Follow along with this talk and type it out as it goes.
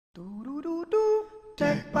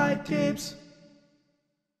Tips.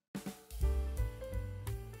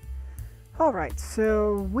 Alright,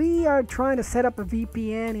 so we are trying to set up a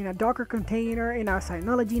VPN in a Docker container in our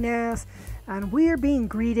Synology NAS, and we're being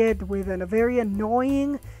greeted with a very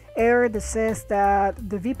annoying error that says that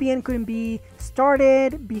the VPN couldn't be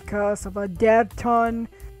started because of a dev TUN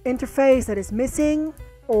interface that is missing,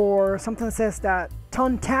 or something that says that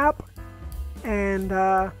TUN tap. And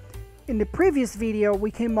in the previous video we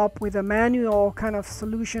came up with a manual kind of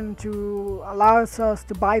solution to allow us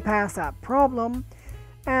to bypass that problem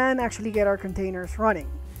and actually get our containers running.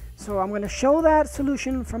 So I'm going to show that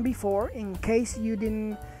solution from before in case you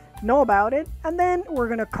didn't know about it, and then we're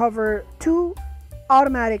going to cover two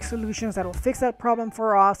automatic solutions that will fix that problem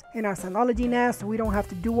for us in our Synology NAS, so we don't have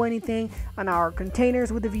to do anything, and our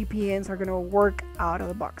containers with the VPNs are going to work out of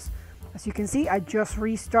the box. As you can see, I just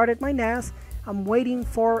restarted my NAS. I'm waiting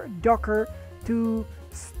for Docker to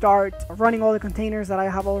start running all the containers that I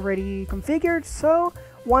have already configured. So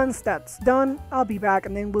once that's done, I'll be back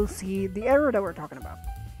and then we'll see the error that we're talking about.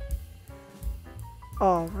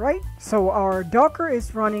 Alright, so our Docker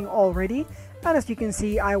is running already. And as you can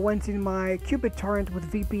see, I went in my kubectl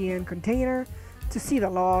with VPN container to see the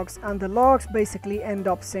logs, and the logs basically end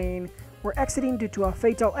up saying we're exiting due to a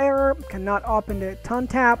fatal error, cannot open the TUN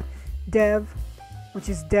tap dev, which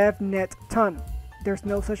is dev.net TUN. There's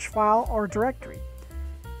no such file or directory,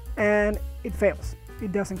 and it fails.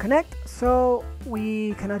 It doesn't connect, so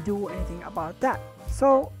we cannot do anything about that.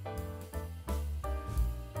 So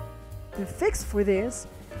the fix for this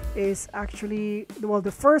is actually, well,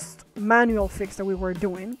 the first manual fix that we were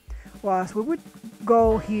doing was we would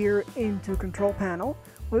go here into control panel,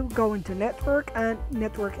 we would go into network and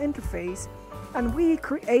network interface, and we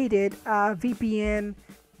created a VPN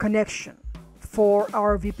connection for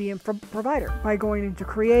our VPN provider by going into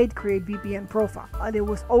create VPN profile, and it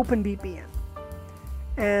was OpenVPN,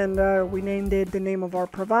 and we named it the name of our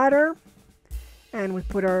provider, and we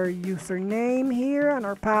put our username here and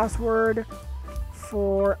our password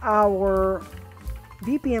for our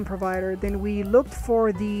VPN provider. Then we looked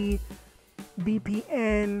for the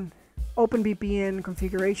VPN OpenVPN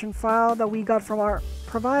configuration file that we got from our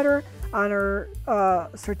provider and our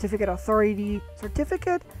certificate authority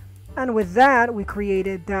certificate, and with that we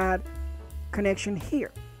created that connection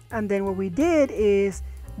here. And then what we did is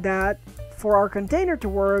that for our container to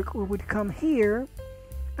work, we would come here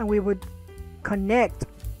and we would connect,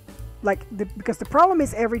 because the problem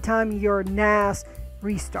is every time your NAS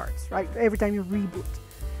restarts, right? Every time you reboot.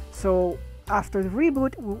 So after the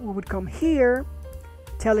reboot, we would come here,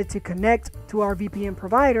 tell it to connect to our VPN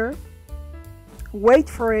provider, wait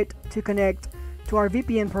for it to connect to our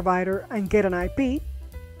VPN provider and get an IP,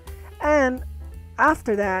 and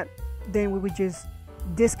after that then we would just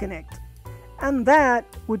disconnect, and that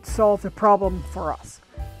would solve the problem for us.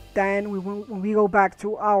 Then when we go back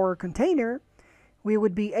to our container, we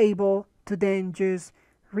would be able to then just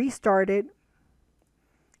restart it,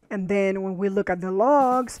 and then when we look at the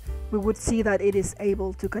logs, we would see that it is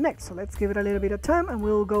able to connect. So let's give it a little bit of time and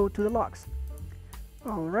we'll go to the logs.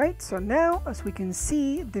 Alright, so now as we can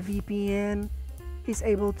see, the VPN is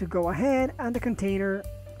able to go ahead and the container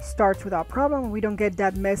starts without problem. We don't get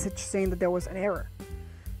that message saying that there was an error.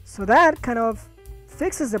 So that kind of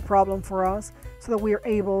fixes the problem for us so that we are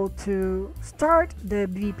able to start the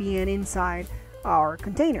VPN inside our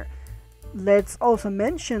container. Let's also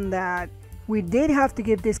mention that we did have to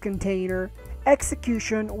give this container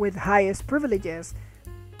execution with highest privileges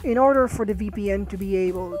in order for the VPN to be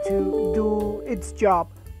able to do its job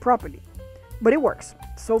properly. But it works.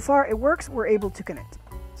 So far it works, we're able to connect.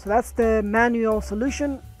 So that's the manual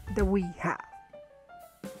solution that we have.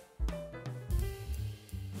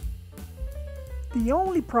 The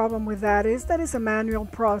only problem with that is that it's a manual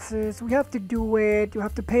process. We have to do it, you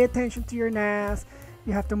have to pay attention to your NAS,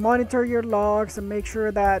 you have to monitor your logs and make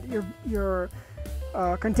sure that your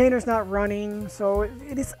container is not running. So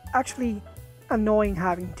it is actually annoying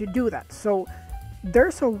having to do that. So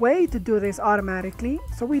there's a way to do this automatically,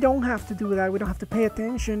 so we don't have to do that. We don't have to pay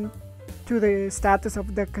attention to the status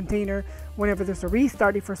of the container whenever there's a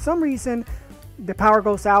restart. If for some reason the power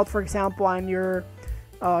goes out, for example, and your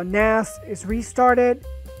NAS is restarted,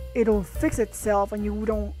 it'll fix itself and you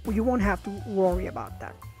won't have to worry about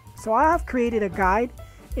that. So I have created a guide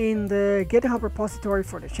in the GitHub repository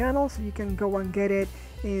for the channel, so you can go and get it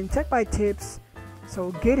in Tech by Tips.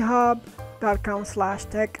 So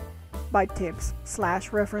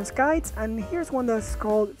github.com/tech-by-tips/reference guides, and here's one that's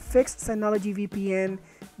called Fix Synology VPN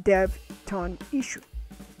Dev TUN Issue,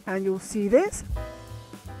 and you'll see this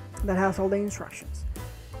that has all the instructions.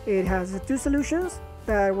 It has the two solutions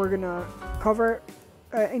that we're gonna cover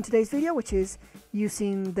in today's video, which is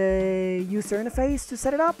using the user interface to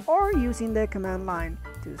set it up or using the command line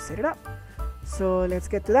to set it up. So let's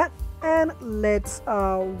get to that, and let's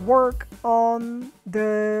work on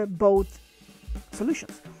the both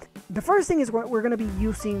solutions. The first thing is we're going to be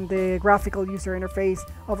using the graphical user interface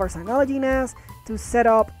of our Synology NAS to set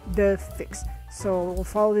up the fix. So we'll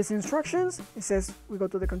follow these instructions. It says we go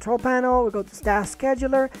to the control panel, we go to task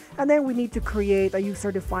scheduler, and then we need to create a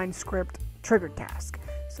user-defined script trigger task.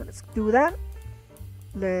 So let's do that.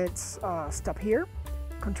 Let's stop here,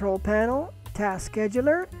 control panel, task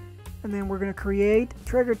scheduler, and then we're going to create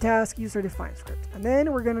trigger task user-defined script. And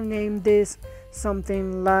then we're going to name this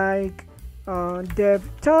something like dev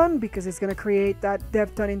TUN, because it's going to create that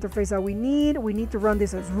dev TUN interface that we need. We need to run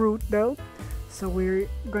this as root though, so we're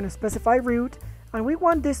going to specify root, and we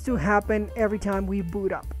want this to happen every time we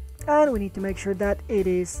boot up, and we need to make sure that it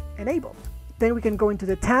is enabled. Then we can go into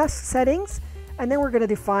the task settings, and then we're going to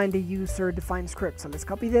define the user defined script. So let's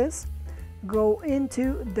copy this, go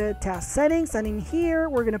into the task settings, and in here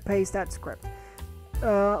we're going to paste that script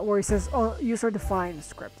where it says user defined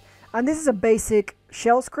script. And this is a basic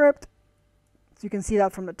shell script. You can see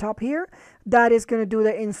that from the top here. That is going to do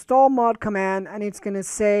the install mod command, and it's going to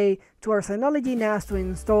say to our Synology NAS to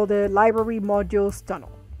install the library modules tunnel.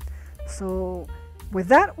 So with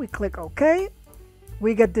that, we click OK.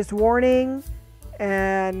 We get this warning,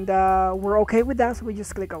 and we're OK with that, so we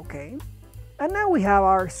just click OK. And now we have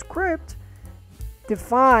our script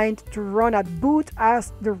defined to run at boot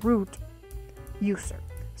as the root user.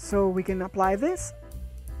 So we can apply this,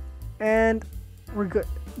 and we're good.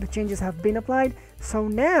 The changes have been applied. So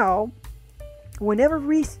now whenever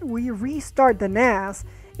we restart the NAS,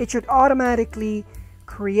 it should automatically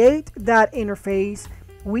create that interface.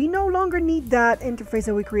 We no longer need that interface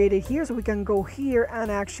that we created here, so we can go here and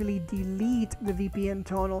actually delete the VPN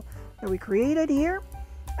tunnel that we created here,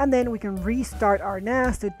 and then we can restart our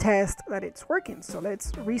NAS to test that it's working. So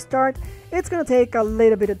let's restart. It's going to take a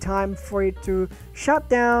little bit of time for it to shut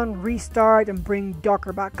down, restart, and bring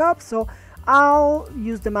Docker back up. So I'll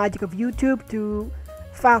use the magic of YouTube to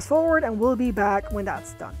fast forward, and we'll be back when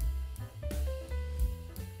that's done.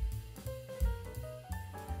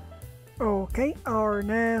 Okay, our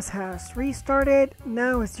NAS has restarted.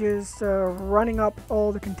 Now it's just running up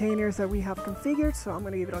all the containers that we have configured, so I'm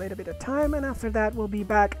going to give it a little bit of time, and after that we'll be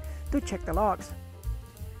back to check the logs.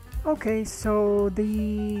 Okay, so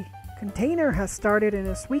the container has started, and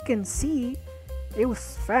as we can see, it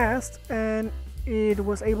was fast and it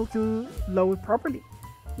was able to load properly.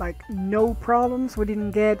 Like, no problems. We didn't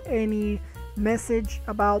get any message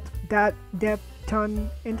about that dev TUN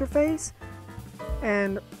interface,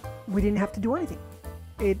 and we didn't have to do anything.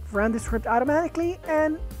 It ran the script automatically,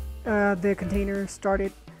 and the container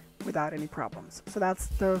started without any problems. So that's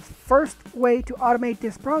the first way to automate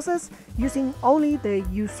this process, using only the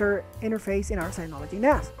user interface in our Synology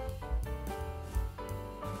NAS.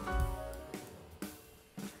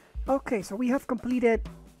 Okay, so we have completed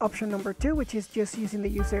option number 2, which is just using the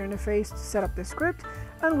user interface to set up the script,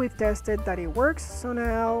 and we've tested that it works. So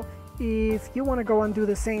now if you want to go and do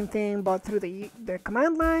the same thing but through the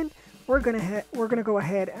command line, we're gonna go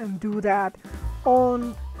ahead and do that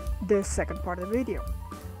on the second part of the video.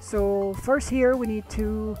 So first here we need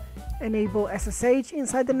to enable SSH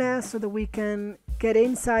inside the NAS so that we can get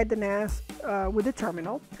inside the NAS with the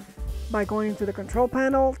terminal by going to the control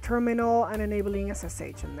panel, terminal, and enabling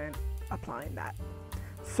SSH, and then applying that.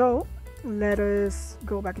 So let us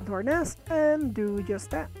go back into our NAS and do just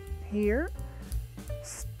that. Here,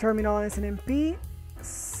 terminal SNMP,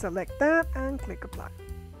 select that and click apply.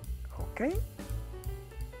 Okay.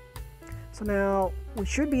 So now we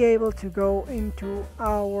should be able to go into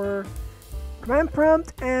our command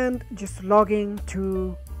prompt and just log in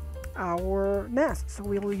to our NAS. So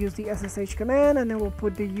we will use the SSH command, and then we'll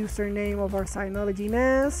put the username of our Synology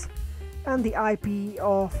NAS and the IP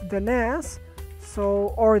of the NAS,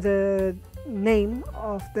 so, or the name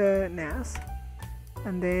of the NAS,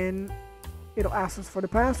 and then it'll ask us for the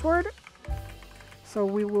password. So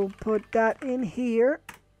we will put that in here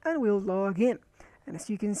and we'll log in, and as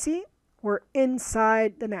you can see, we're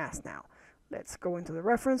inside the NAS now. Let's go into the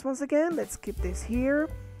reference once again. Let's keep this here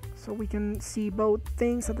so we can see both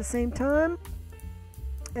things at the same time.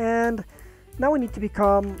 And now we need to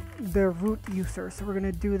become the root user. So we're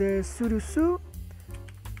going to do the sudo su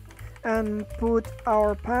and put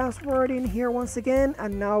our password in here once again,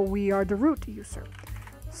 and now we are the root user.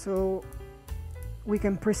 So we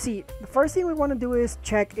can proceed. The first thing we want to do is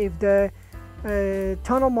check if the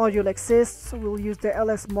tunnel module exists. So we'll use the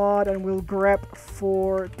ls mod and we'll grep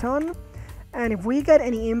for TUN, and if we get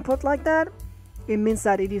any input like that, it means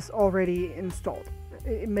that it is already installed.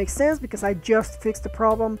 it makes sense because I just fixed the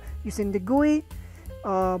problem using the GUI.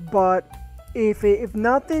 But if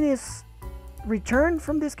nothing is returned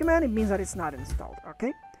from this command, it means that it's not installed.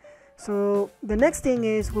 Okay, so the next thing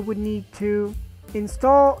is we would need to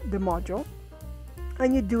install the module,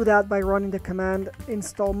 and you do that by running the command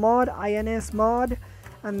install mod ins mod,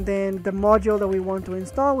 and then the module that we want to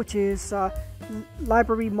install, which is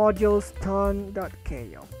library modules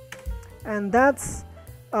tun.ko, and that's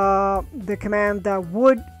the command that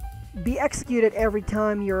would be executed every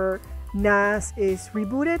time your NAS is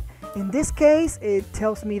rebooted. In this case, it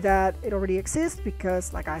tells me that it already exists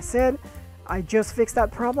because, like I said, I just fixed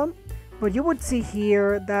that problem. But you would see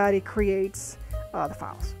here that it creates the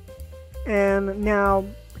files. And now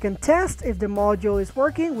we can test if the module is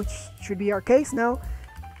working, which should be our case now.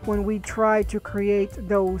 When we try to create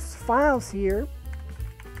those files here,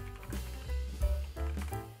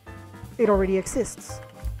 it already exists.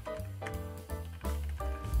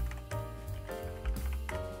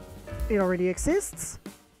 It already exists,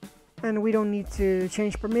 and we don't need to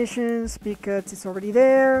change permissions because it's already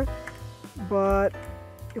there. But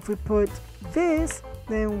if we put this,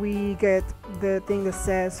 then we get the thing that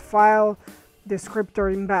says file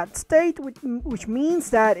descriptor in bad state, which means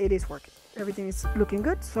that it is working. Everything is looking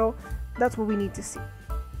good, so that's what we need to see.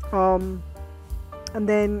 And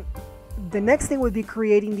then the next thing will be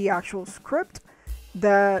creating the actual script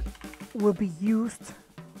that will be used.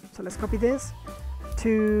 So let's copy this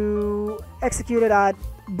to execute it at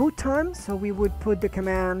boot time. So we would put the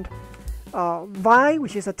command vi,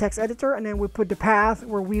 which is a text editor, and then we put the path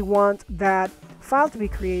where we want that file to be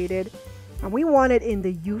created, and we want it in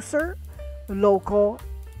the user, local,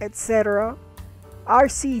 etc.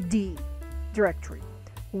 RCD directory.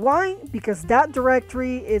 Why? Because that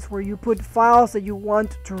directory is where you put files that you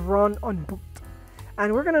want to run on boot,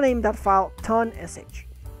 and we're gonna name that file tun.sh.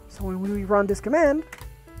 So when we run this command,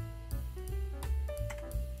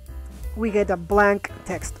 we get a blank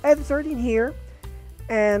text editor in here,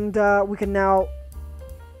 and we can now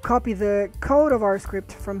copy the code of our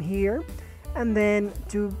script from here, and then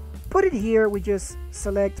to put it here we just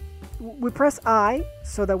select, we press I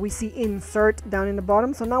so that we see insert down in the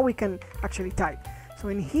bottom, so now we can actually type. So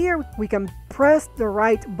in here we can press the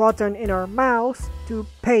right button in our mouse to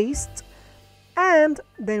paste, and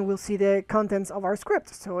then we'll see the contents of our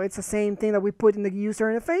script. So it's the same thing that we put in the user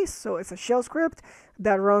interface. So it's a shell script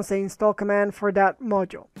that runs the install command for that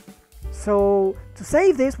module. So to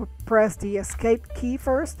save this, we press the escape key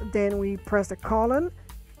first, then we press the colon.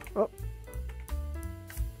 Oh.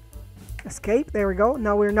 Escape, there we go.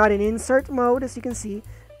 Now we're not in insert mode, as you can see.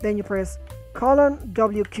 Then you press colon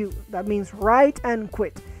WQ, that means write and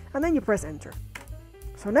quit, and then you press enter.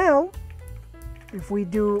 So now if we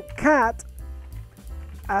do cat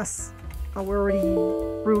as we're already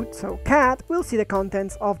root, so cat, we'll see the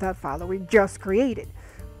contents of that file that we just created.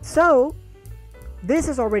 So this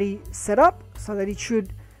is already set up so that it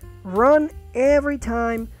should run every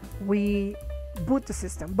time we boot the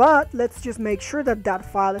system, but let's just make sure that that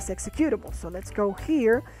file is executable. So let's go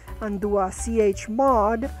here and do a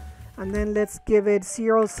chmod, and then let's give it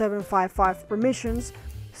 0755 permissions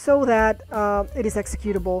so that it is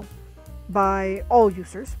executable by all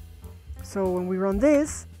users. So when we run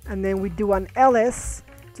this and then we do an ls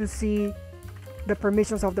to see the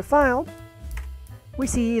permissions of the file, we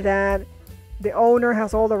see that the owner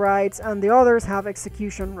has all the rights and the others have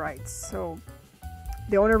execution rights. So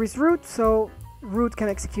the owner is root, so root can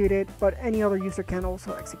execute it, but any other user can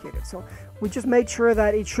also execute it. So we just made sure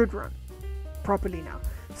that it should run properly now.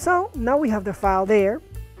 So now we have the file there,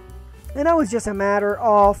 and now it's just a matter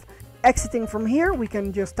of exiting from here. We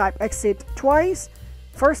can just type exit twice.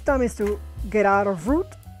 First time is to get out of root,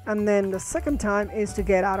 and then the second time is to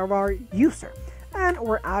get out of our user, and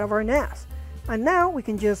we're out of our NAS. And now we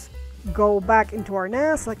can just go back into our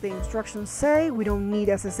NAS like the instructions say. We don't need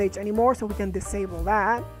SSH anymore, so we can disable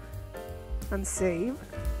that and save.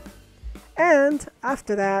 And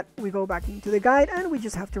after that we go back into the guide and we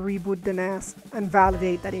just have to reboot the NAS and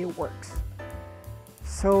validate that it works.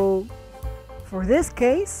 So for this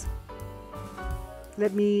case,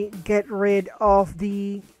 let me get rid of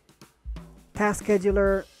the task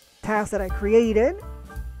scheduler task that I created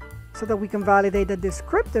so that we can validate that the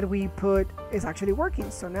script that we put is actually working.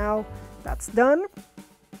 So now that's done.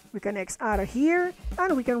 We can X out of here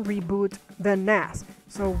and we can reboot the NAS.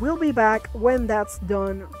 So we'll be back when that's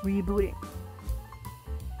done rebooting.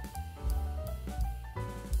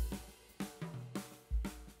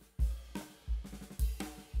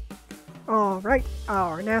 Alright,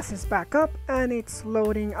 our NAS is back up and it's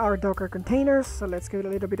loading our Docker containers. So let's give it a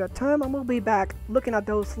little bit of time and we'll be back looking at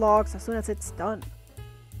those logs as soon as it's done.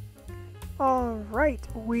 Alright,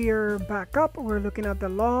 we're back up, we're looking at the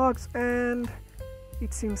logs, and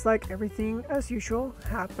it seems like everything as usual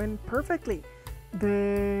happened perfectly.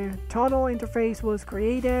 The tunnel interface was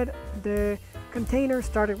created, the container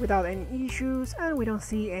started without any issues, and we don't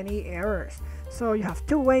see any errors. So you have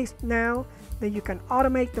two ways now that you can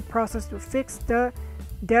automate the process to fix the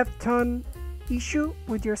dev-TUN issue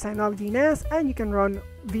with your Synology NAS, and you can run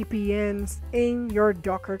VPNs in your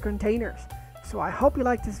Docker containers. So I hope you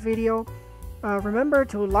liked this video. Remember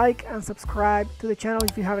to like and subscribe to the channel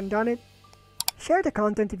if you haven't done it. Share the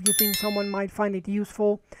content if you think someone might find it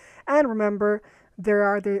useful. And remember, there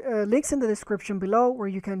are the links in the description below where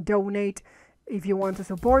you can donate if you want to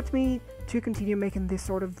support me to continue making this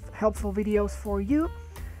sort of helpful videos for you,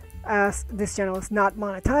 as this channel is not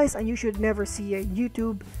monetized and you should never see a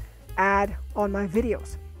YouTube ad on my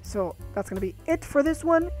videos. So that's gonna be it for this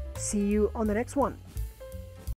one. See you on the next one.